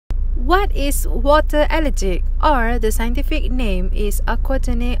What is water allergic, or the scientific name is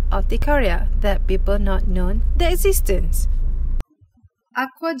Aquagenic Urticaria that people not known the existence?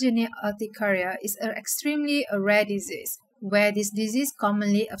 Aquagenic Urticaria is an extremely rare disease where this disease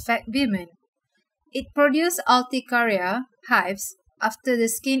commonly affects women. It produces urticaria hives after the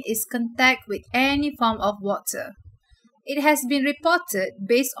skin is contact with any form of water. It has been reported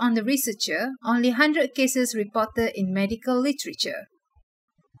based on the researcher, only 100 cases reported in medical literature.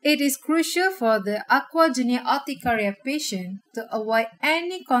 It is crucial for the aquagenic urticaria patient to avoid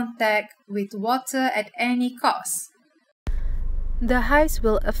any contact with water at any cost. The hives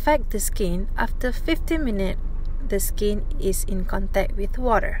will affect the skin after 15 minutes the skin is in contact with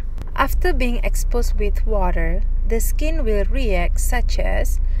water. After being exposed with water, the skin will react such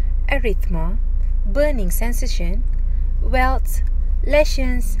as erythema, burning sensation, welts,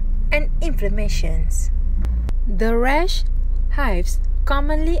 lesions, and inflammations. The rash hives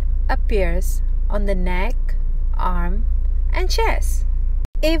commonly appears on the neck, arm, and chest.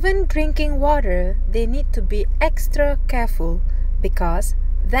 Even drinking water, they need to be extra careful because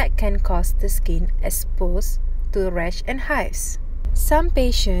that can cause the skin exposed to rash and hives. Some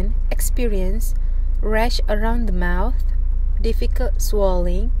patients experience rash around the mouth, difficult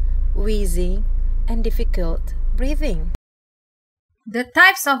swallowing, wheezing, and difficult breathing. The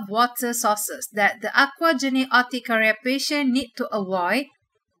types of water sources that the aquagenic urticaria patient need to avoid,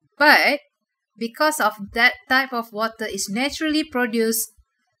 but because of that type of water is naturally produced,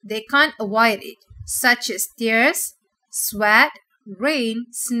 they can't avoid it, such as tears, sweat, rain,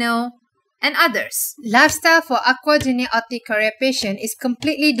 snow, and others. Lifestyle for aquagenic urticaria patient is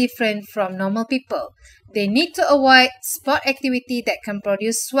completely different from normal people. They need to avoid sport activity that can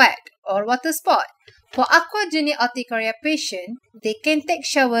produce sweat or water spot. For aquagenic urticaria patient, they can take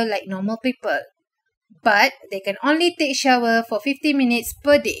shower like normal people, but they can only take shower for 50 minutes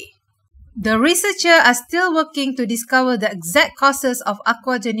per day. The researchers are still working to discover the exact causes of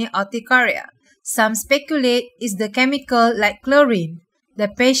aquagenic urticaria. Some speculate it's the chemical like chlorine. The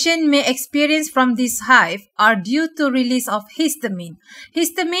patient may experience from this hive are due to release of histamine.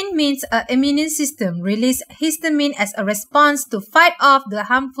 Histamine means an immune system release histamine as a response to fight off the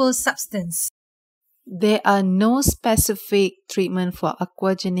harmful substance. There are no specific treatment for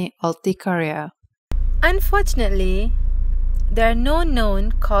aquagenic urticaria. Unfortunately, there are no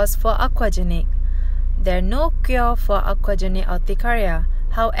known cause for aquagenic. There are no cure for aquagenic urticaria.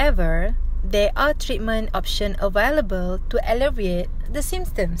 However, there are treatment options available to alleviate the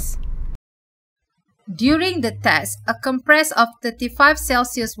symptoms. During the test, a compress of 35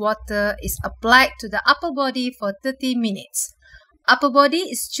 Celsius water is applied to the upper body for 30 minutes. Upper body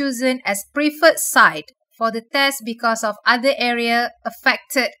is chosen as preferred site for the test because of other area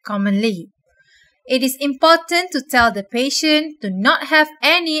affected commonly. It is important to tell the patient to not have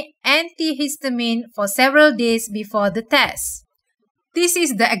any antihistamine for several days before the test. This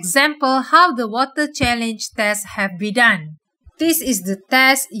is the example how the water challenge test have been done. This is the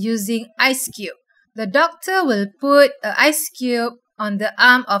test using ice cube. The doctor will put an ice cube on the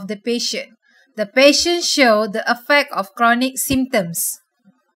arm of the patient. The patient show the effect of chronic symptoms.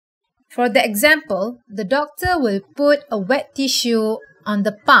 For the example, the doctor will put a wet tissue on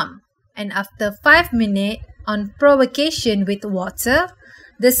the palm, and after 5 minutes on provocation with water,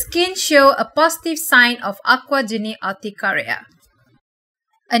 the skin show a positive sign of aquagenic urticaria.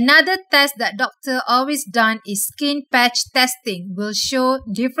 Another test that doctor always done is skin patch testing will show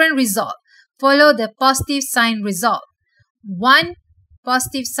different result. Follow the positive sign result. 1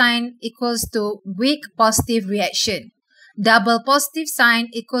 positive sign equals to weak positive reaction. Double positive sign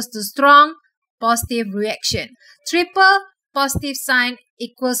equals to strong positive reaction. Triple positive sign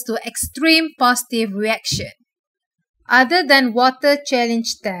equals to extreme positive reaction. Other than water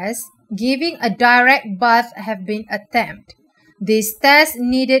challenge test, giving a direct bath have been attempted. This test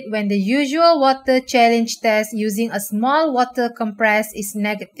needed when the usual water challenge test using a small water compress is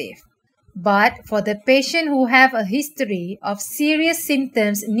negative. But for the patient who have a history of serious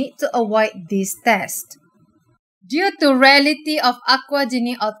symptoms need to avoid this test. Due to rarity of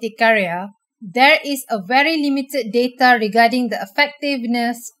aquagenic urticaria, there is a very limited data regarding the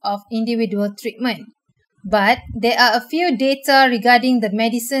effectiveness of individual treatment. But there are a few data regarding the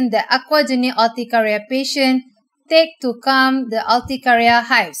medicine that aquagenic urticaria patient take to calm the urticaria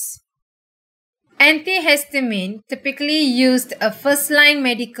hives. Antihistamine typically used a first-line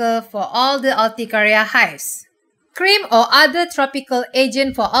medical for all the urticaria hives. Cream or other topical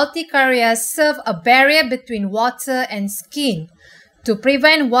agent for urticaria serve a barrier between water and skin to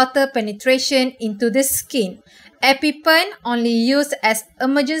prevent water penetration into the skin. Epipen only used as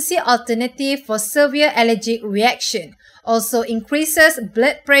emergency alternative for severe allergic reaction. Also increases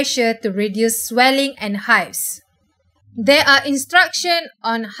blood pressure to reduce swelling and hives. There are instructions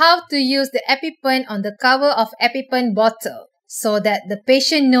on how to use the EpiPen on the cover of EpiPen bottle so that the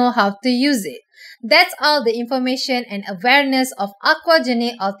patient know how to use it. That's all the information and awareness of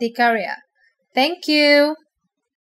Aquagenic Urticaria. Thank you.